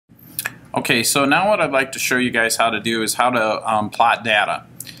Okay, so now what I'd like to show you guys how to do is how to plot data.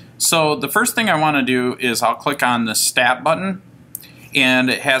 So the first thing I want to do is I'll click on the Stat button, and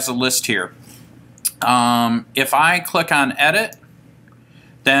it has a list here. If I click on Edit,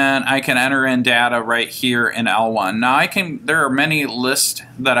 then I can enter in data right here in L1. Now there are many lists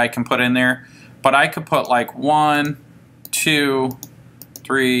that I can put in there, but I could put like 1, 2,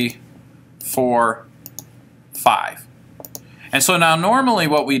 3, 4, 5. And so now normally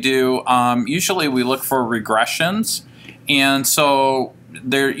what we do, usually we look for regressions, and so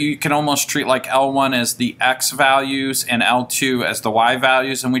there you can almost treat like L1 as the X values and L2 as the Y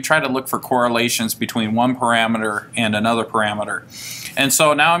values, and we try to look for correlations between one parameter and another parameter. And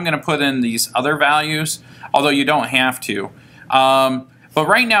so now I'm going to put in these other values, although you don't have to. But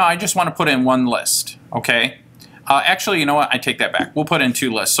right now I just want to put in one list, okay? Actually, you know what? I take that back. We'll put in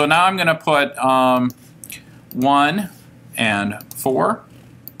two lists. So now I'm going to put 1 and 4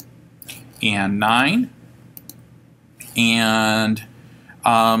 and 9 and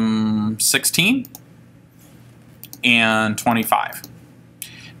 16 and 25.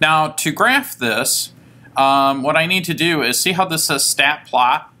 Now to graph this, what I need to do is see how this says stat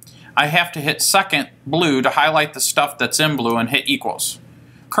plot. I have to hit second blue to highlight the stuff that's in blue and hit equals.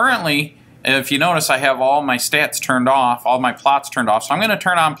 Currently, if you notice, I have all my stats turned off, all my plots turned off, so I'm going to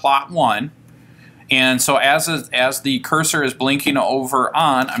turn on plot 1. And so as the cursor is blinking over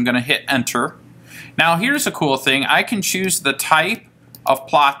on, I'm going to hit enter. Now here's a cool thing. I can choose the type of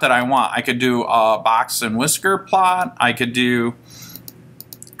plot that I want. I could do a box and whisker plot. I could do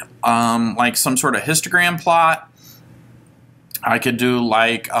like some sort of histogram plot. I could do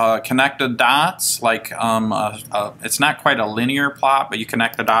like connected dots, like it's not quite a linear plot, but you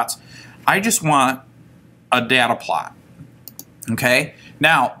connect the dots. I just want a data plot. Okay,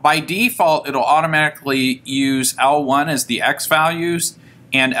 now by default it'll automatically use L1 as the X values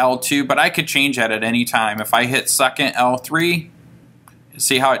and L2, but I could change that at any time. If I hit second L3,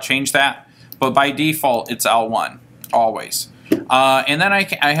 see how it changed that? But by default it's L1 always. And then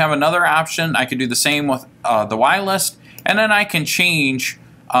I have another option. I could do the same with the Y list, and then I can change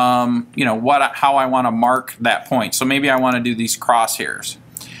you know, how I want to mark that point. So maybe I want to do these crosshairs.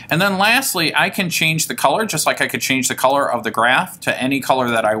 And then lastly, I can change the color, just like I could change the color of the graph to any color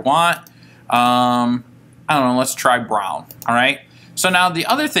that I want. I don't know, let's try brown, all right? So now the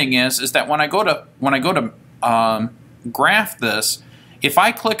other thing is that when I go to graph this, if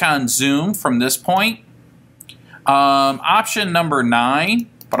I click on zoom from this point, option number 9,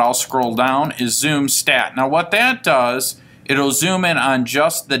 but I'll scroll down, is zoom stat. Now what that does, it'll zoom in on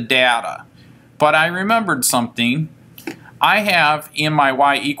just the data. But I remembered something. I have in my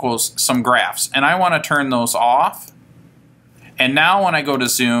Y equals some graphs, and I want to turn those off. And now when I go to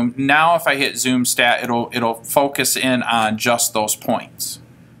zoom, now if I hit zoom stat, it'll focus in on just those points.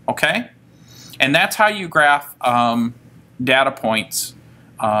 Okay? And that's how you graph data points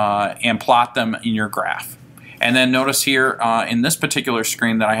and plot them in your graph. And then notice here in this particular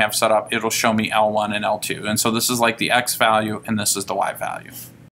screen that I have set up, it'll show me L1 and L2. And so this is like the X value and this is the Y value.